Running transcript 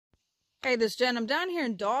Hey, this is Jen. I'm down here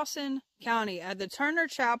in Dawson County at the Turner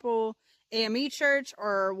Chapel AME Church,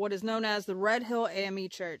 or what is known as the Red Hill AME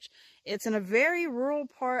Church. It's in a very rural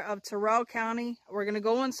part of Terrell County. We're going to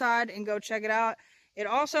go inside and go check it out. It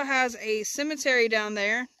also has a cemetery down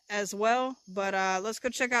there as well, but let's go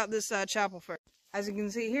check out this chapel first. As you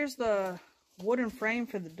can see, here's the wooden frame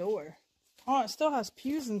for the door. Oh, it still has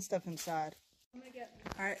pews and stuff inside.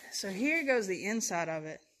 Alright, so here goes the inside of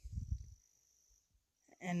it.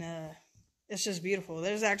 And it's just beautiful.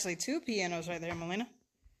 There's actually two pianos right there, Melina.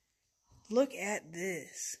 Look at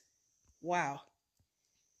this. Wow.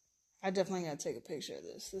 I definitely gotta take a picture of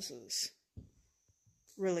this. This is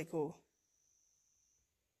really cool.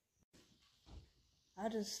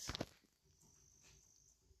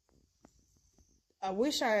 I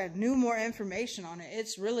wish I knew more information on it.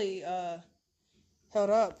 It's really held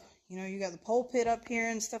up. You know, you got the pulpit up here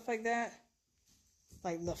and stuff like that.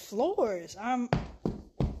 Like the floors, I'm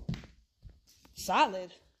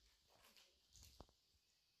solid.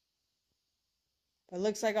 It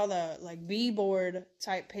looks like all the like B-board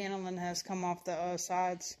type paneling has come off the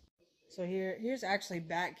sides. So here's actually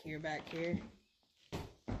back here.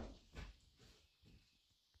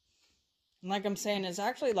 And like I'm saying, it's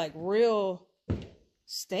actually like real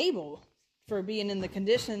stable for being in the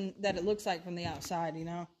condition that it looks like from the outside, you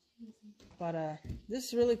know. But this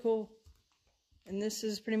is really cool. And this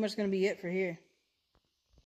is pretty much going to be it for here.